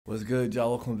What's good,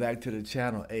 y'all? Welcome back to the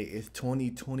channel. Hey, it's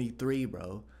 2023,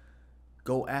 bro.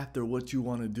 Go after what you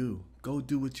want to do. Go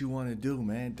do what you want to do,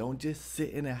 man. Don't just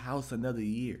sit in a house another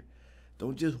year.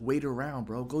 Don't just wait around,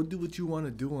 bro. Go do what you want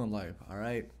to do in life, all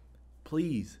right?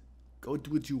 Please, go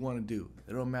do what you want to do.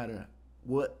 It don't matter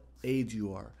what age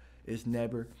you are. It's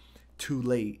never too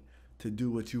late to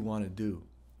do what you want to do,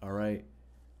 all right?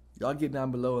 Y'all get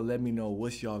down below and let me know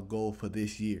what's y'all goal for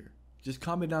this year. Just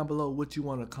comment down below what you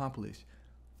want to accomplish.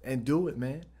 And do it,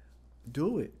 man.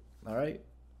 Do it. All right.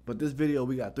 But this video,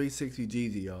 we got 360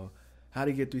 Jeezy, y'all. How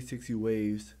to get 360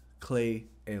 waves, clay,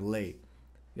 and lay.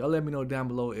 Y'all let me know down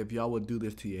below if y'all would do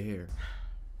this to your hair.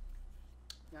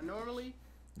 Now, normally,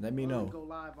 let me know. Go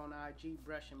live on IG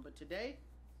brushing, but today,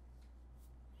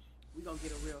 we gonna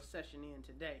get a real session in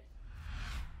today.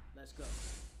 Let's go.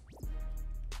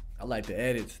 I like the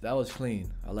edits. That was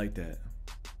clean. I like that.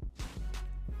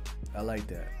 I like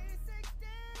that.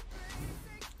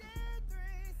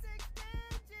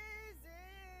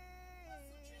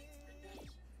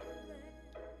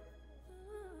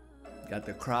 Got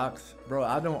the Crocs. Bro,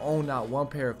 I don't own not one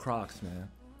pair of Crocs, man.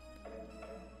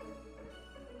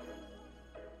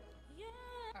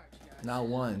 Right, not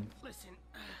one. Listen,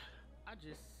 I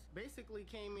just basically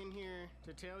came in here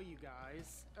to tell you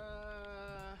guys,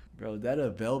 Bro, is that a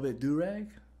velvet do-rag?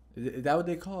 Is that what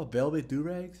they call velvet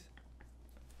do-rags?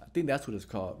 I think that's what it's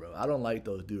called, bro. I don't like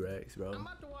those do-rags, bro. I'm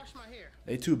about to wash my hair.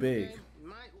 They too big. Okay? You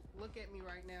might look at me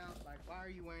right now like, why are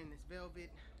you wearing this velvet?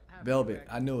 Velvet,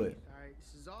 I knew it. Alright,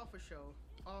 this is all for show,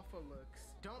 all for looks.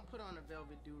 Don't put on a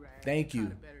velvet do-rag. Thank you. Try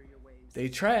to better your waves. They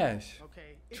trash.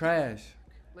 Okay. Trash.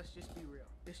 Let's just be real.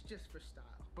 It's just for style.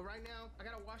 But right now, I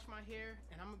gotta wash my hair,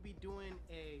 and I'm gonna be doing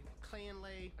a clay and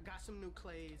lay. I got some new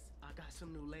clays. I got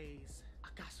some new lays. I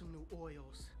got some new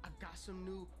oils. I got some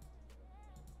new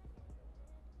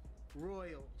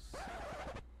royals.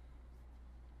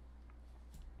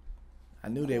 I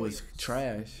knew they was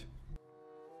trash.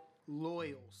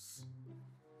 Loyals.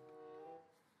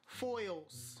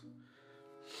 Foils.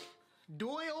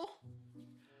 Doyle.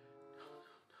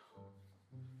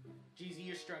 Jeezy,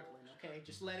 you're struggling, okay?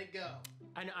 Just let it go.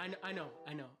 I know.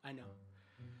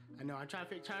 I'm trying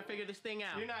to figure this thing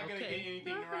out. You're not gonna get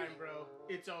anything right, bro.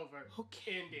 It's over.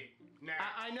 Okay. End it now.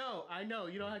 I know.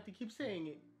 You don't have to keep saying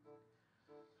it.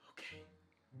 Okay.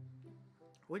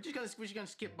 We're just gonna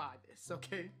skip by this,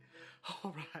 okay?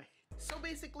 All right. So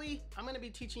basically, I'm gonna be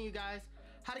teaching you guys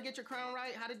how to get your crown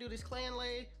right, how to do this clay and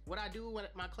lay, what I do with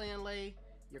my clay and lay,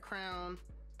 your crown,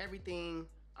 everything.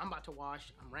 I'm about to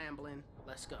wash. I'm rambling.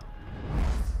 Let's go.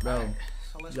 Bro, right,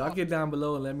 so y'all get down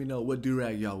below and let me know what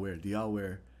do-rag y'all wear. Do y'all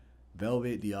wear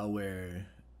velvet? Do y'all wear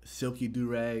silky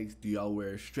do-rags? Do y'all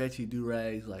wear stretchy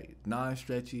do-rags, like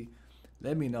non-stretchy?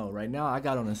 Let me know. Right now, I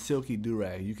got on a silky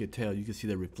do-rag. You could tell. You can see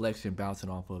the reflection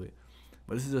bouncing off of it.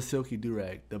 But this is a silky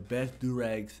do-rag. The best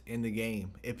do-rags in the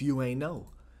game. If you ain't know.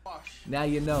 Now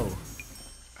you know.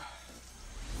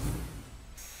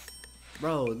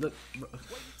 Bro, look. Bro.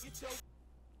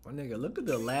 My nigga, look at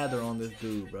the lather on this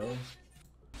dude, bro.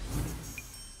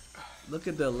 Look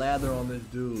at the lather on this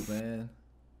dude, man.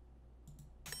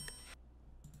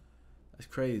 That's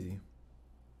crazy.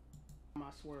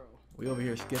 My swirl. We over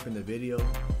here skipping the video.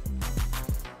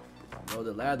 Bro,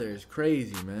 the lather is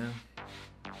crazy, man.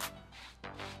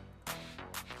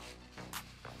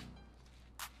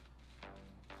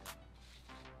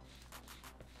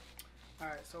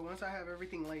 Alright, so once I have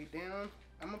everything laid down,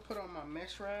 I'm gonna put on my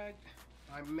mesh rag,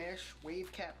 my mesh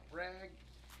wave cap rag,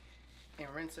 and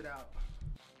rinse it out.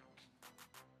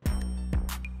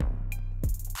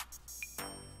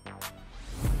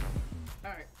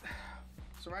 Alright,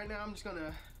 so right now I'm just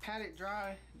gonna pat it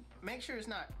dry. Make sure it's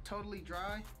not totally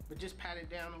dry, but just pat it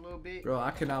down a little bit. Bro,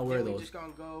 I cannot wear those. Just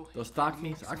gonna go those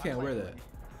stockings. I can't wear that.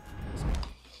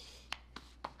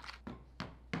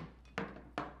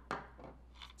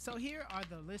 So here are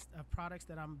the list of products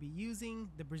that I'm gonna be using.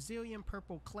 The Brazilian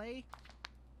purple clay,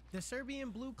 the Serbian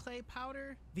blue clay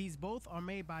powder. These both are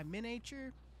made by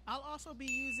Miniature. I'll also be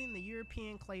using the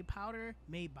European clay powder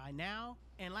made by Now.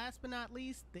 And last but not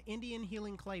least, the Indian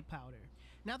healing clay powder.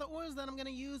 Now the oils that I'm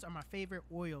gonna use are my favorite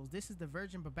oils. This is the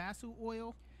Virgin Babasu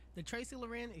oil, the Tracy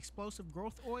Loren explosive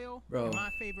growth oil, bro, and my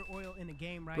favorite oil in the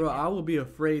game right bro, now. I will be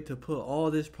afraid to put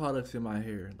all these products in my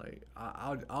hair. Like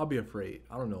I'll be afraid.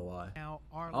 I don't know why. Now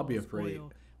I'll be afraid.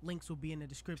 Oil links will be in the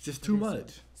description. It's just too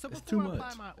much. So it's before too I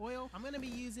much. apply my oil, I'm gonna be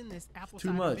using this apple too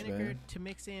cider much, vinegar man. to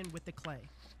mix in with the clay.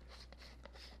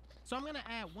 So I'm gonna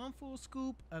add 1 full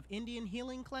scoop of Indian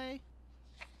healing clay,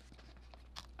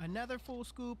 another full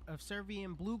scoop of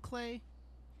Serbian blue clay,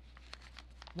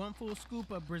 1 full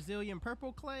scoop of Brazilian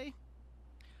purple clay,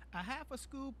 a half a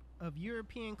scoop of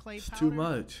European clay It's powder. too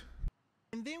much.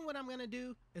 And then what I'm gonna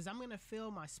do is I'm gonna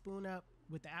fill my spoon up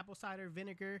with the apple cider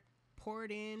vinegar, pour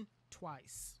it in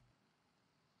twice.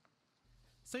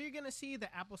 So you're gonna see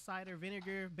the apple cider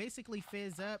vinegar basically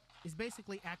fizz up. It's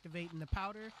basically activating the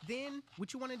powder. Then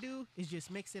what you wanna do is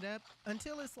just mix it up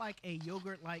until it's like a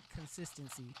yogurt-like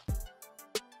consistency.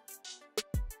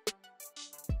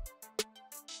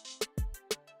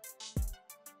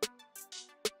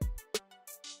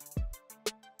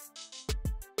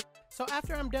 So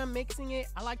after I'm done mixing it,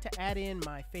 I like to add in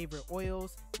my favorite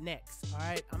oils next. All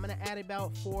right, I'm gonna add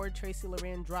about 4 Tracy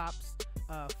Loren drops,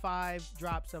 5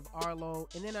 drops of Arlo,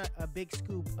 and then a big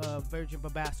scoop of virgin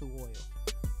babassu oil.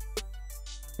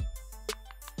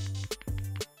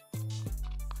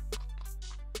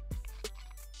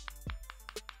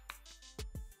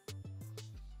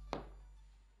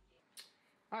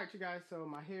 All right, you guys, so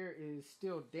my hair is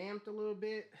still damped a little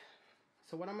bit.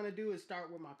 So what I'm gonna do is start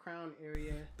with my crown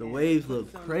area. The waves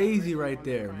look crazy right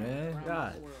there, man.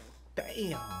 God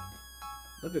damn.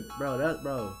 Look at,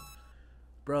 bro,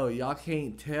 bro, y'all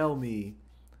can't tell me.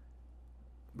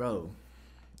 Bro,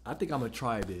 I think I'm gonna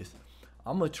try this.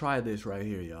 I'm gonna try this right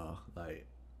here, y'all. Like,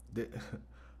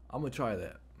 I'm gonna try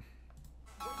that.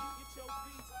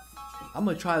 I'm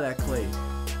gonna try that clay.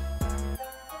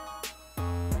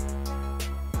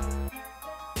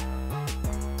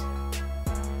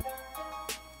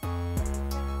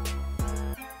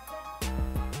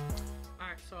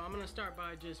 Start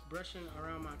by just brushing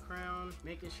around my crown,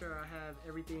 making sure I have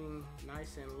everything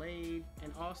nice and laid,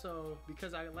 and also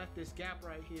because I left this gap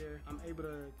right here, I'm able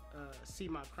to see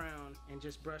my crown and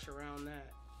just brush around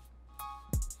that.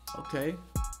 Okay.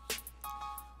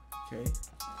 Okay.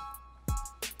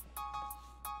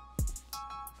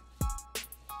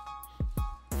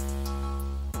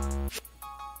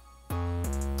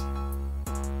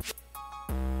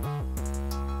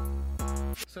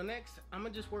 So next, I'm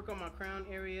gonna just work on my crown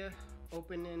area,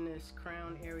 opening this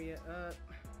crown area up,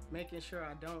 making sure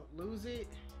I don't lose it.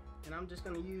 And I'm just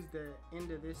gonna use the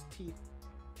end of this teeth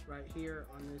right here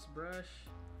on this brush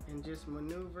and just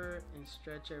maneuver and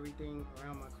stretch everything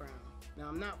around my crown. Now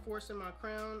I'm not forcing my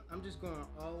crown, I'm just going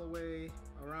all the way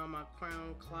around my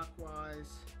crown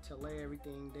clockwise to lay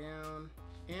everything down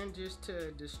and just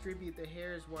to distribute the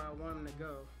hairs where I want them to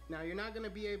go. Now you're not gonna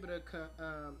be able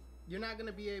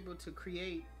to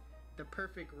create the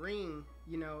perfect ring,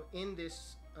 you know, in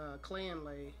this clay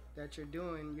inlay that you're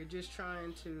doing. You're just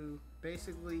trying to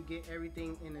basically get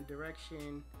everything in a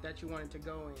direction that you want it to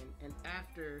go in. And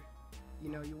after, you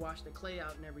know, you wash the clay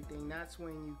out and everything, that's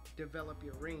when you develop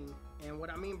your ring. And what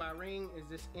I mean by ring is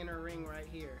this inner ring right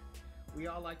here. We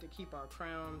all like to keep our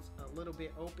crowns a little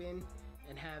bit open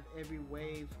and have every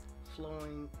wave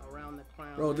flowing around the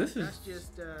crown. Bro, that's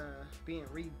just being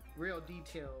real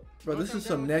detailed. Bro, this is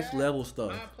some next level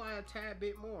stuff. I apply a tad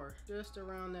bit more just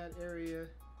around that area,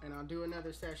 and I'll do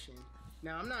another session.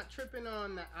 Now I'm not tripping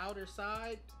on the outer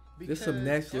side because this is some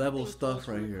next level stuff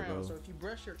right here, bro. So if you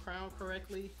brush your crown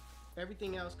correctly,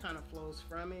 everything else kind of flows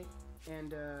from it,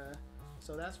 and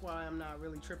so that's why I'm not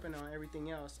really tripping on everything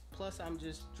else. Plus I'm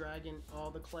just dragging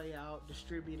all the clay out,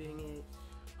 distributing it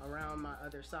around my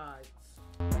other sides.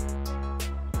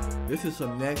 This is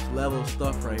some next level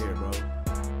stuff right here, bro.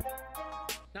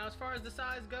 Now as far as the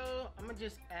sides go, I'm gonna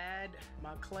just add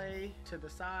my clay to the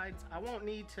sides. I won't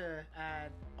need to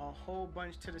add a whole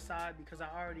bunch to the side because I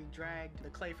already dragged the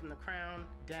clay from the crown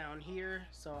down here.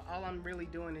 So all I'm really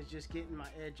doing is just getting my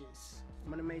edges. I'm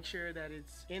gonna make sure that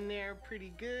it's in there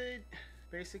pretty good.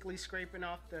 Basically scraping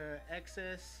off the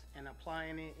excess and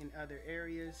applying it in other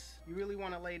areas. You really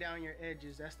wanna lay down your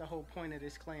edges. That's the whole point of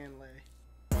this clay inlay.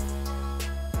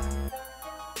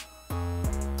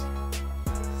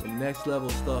 Some next level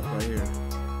stuff right here.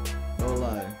 No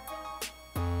lie.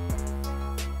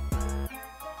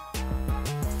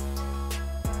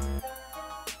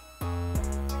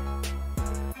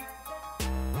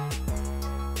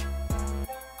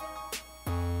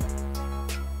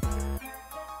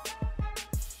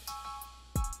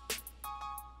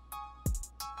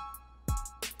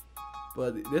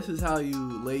 But this is how you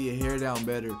lay your hair down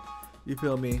better. You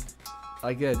feel me?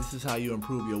 I guess this is how you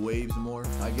improve your waves more,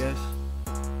 I guess.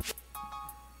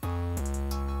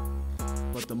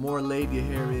 But the more laid your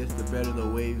hair is, the better the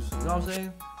waves. You know what I'm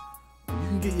saying? If you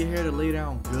can get your hair to lay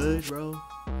down good, bro,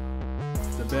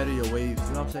 the better your waves.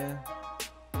 You know what I'm saying?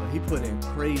 But he put in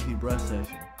crazy brush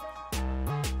session.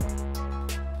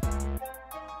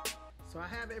 So I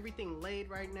have everything laid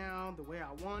right now the way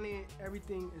I want it.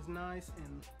 Everything is nice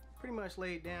and pretty much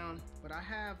laid down, but I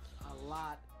have a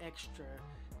lot extra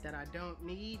that I don't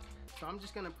need, so I'm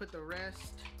just gonna put the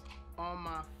rest on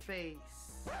my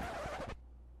face.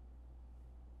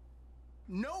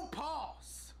 No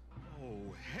pause.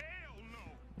 Oh, hell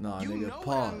no. Nah, You nigga, know what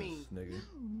pause, I mean. nigga.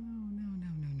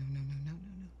 No.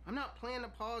 I'm not playing the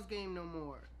pause game no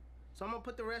more. So I'm gonna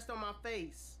put the rest on my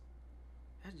face.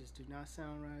 That just do not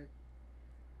sound right.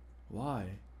 Why?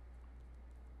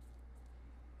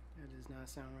 That does not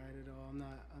sound right at all. I'm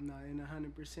not in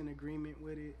 100% agreement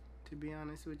with it, to be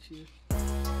honest with you.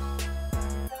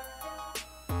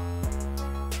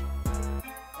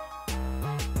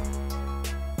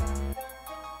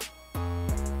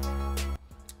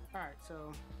 Alright,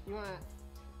 so you wanna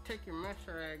take your mesh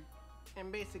rag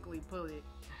and basically put it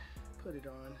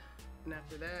on. And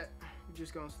after that, you're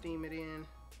just gonna steam it in.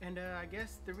 And I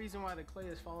guess the reason why the clay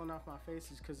is falling off my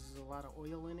face is because there's a lot of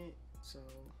oil in it. So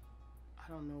I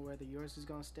don't know whether yours is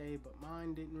gonna stay, but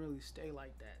mine didn't really stay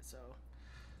like that. So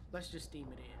let's just steam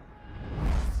it in.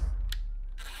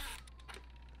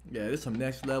 Yeah, this some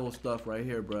next level stuff right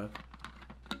here, bruh.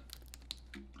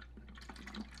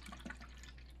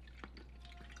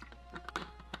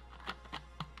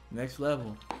 Next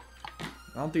level.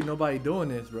 I don't think nobody doing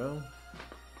this, bro.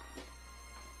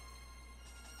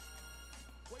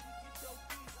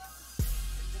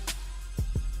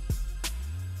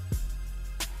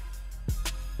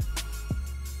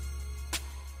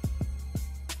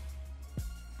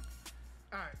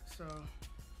 Alright, so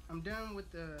I'm done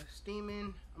with the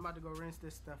steaming. I'm about to go rinse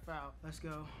this stuff out. Let's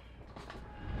go.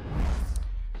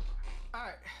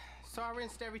 Alright, so I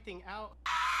rinsed everything out.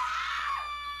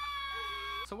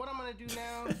 So what I'm gonna do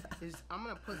now is I'm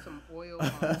gonna put some oil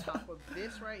on top of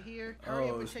this right here. Hurry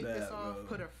up and take this off. Bro.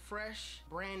 Put a fresh,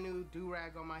 brand new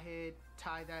do-rag on my head.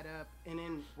 Tie that up and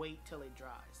then wait till it dries.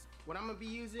 What I'm gonna be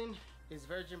using is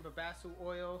virgin babasu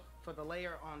oil for the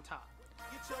layer on top.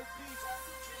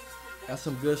 That's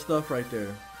some good stuff right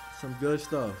there. Some good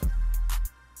stuff.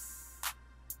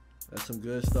 That's some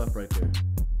good stuff right there.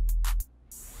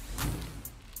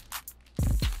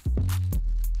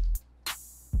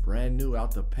 Brand new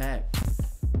out the pack.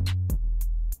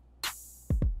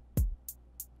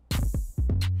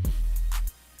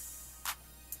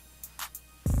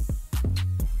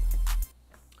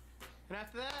 And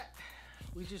after that,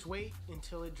 we just wait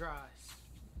until it dries.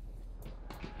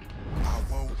 I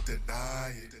won't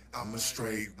deny it. I'm a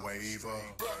straight waver.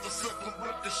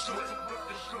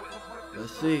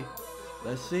 Let's see.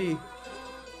 Let's see.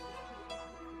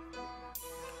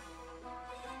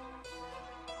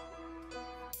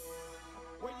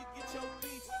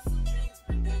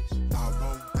 I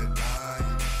won't deny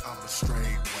it. I'm a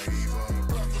straight waver.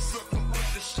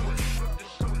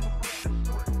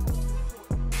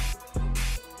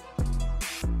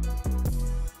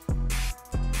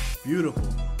 Beautiful.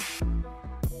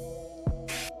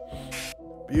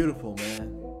 Beautiful,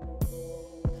 man.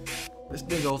 This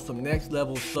nigga on some next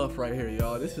level stuff right here,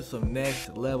 y'all. This is some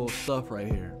next level stuff right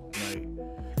here. Like,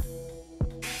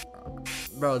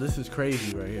 bro, this is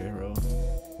crazy right here, bro.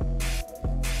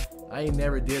 I ain't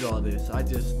never did all this. I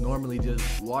just normally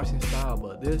just watch in style,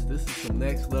 but this is some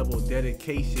next level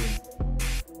dedication,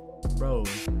 bro.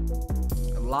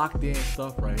 Locked in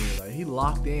stuff right here. Like, he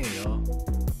locked in, y'all.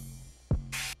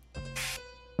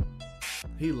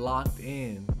 He locked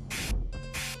in.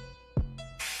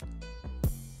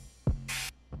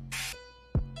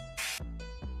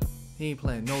 He ain't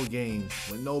playing no games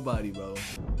with nobody, bro.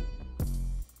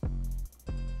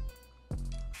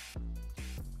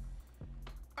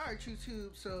 Alright, YouTube,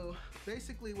 so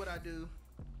basically what I do,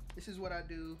 this is what I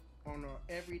do on an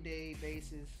everyday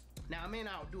basis. Now, I may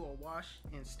not do a wash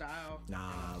in style,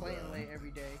 Nah, play and bro. lay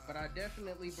every day, but I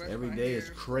definitely brush Every my day hair is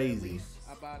crazy. at least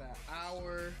about an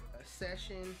hour a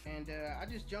session, and I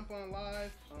just jump on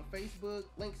live on Facebook.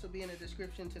 Links will be in the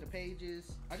description to the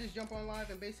pages. I just jump on live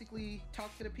and basically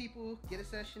talk to the people, get a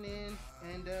session in,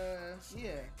 and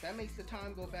yeah, that makes the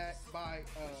time go by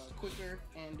quicker,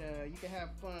 and you can have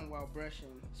fun while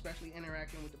brushing, especially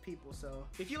interacting with the people. So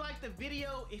if you like the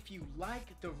video, if you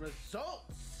like the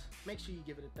results, make sure you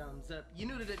give it a thumbs up. You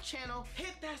new to the channel,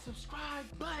 hit that subscribe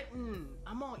button.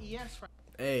 I'm on ES right.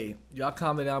 Hey, y'all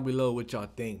comment down below what y'all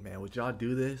think, man. Would y'all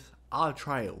do this? I'll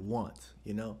try it once,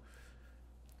 you know?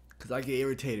 Because I get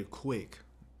irritated quick.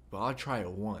 But I'll try it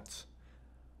once.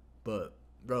 But,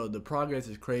 bro, the progress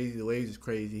is crazy. The waves is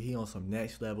crazy. He on some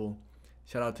next level.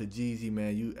 Shout out to Jeezy,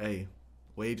 man. Hey,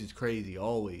 waves is crazy,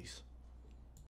 always.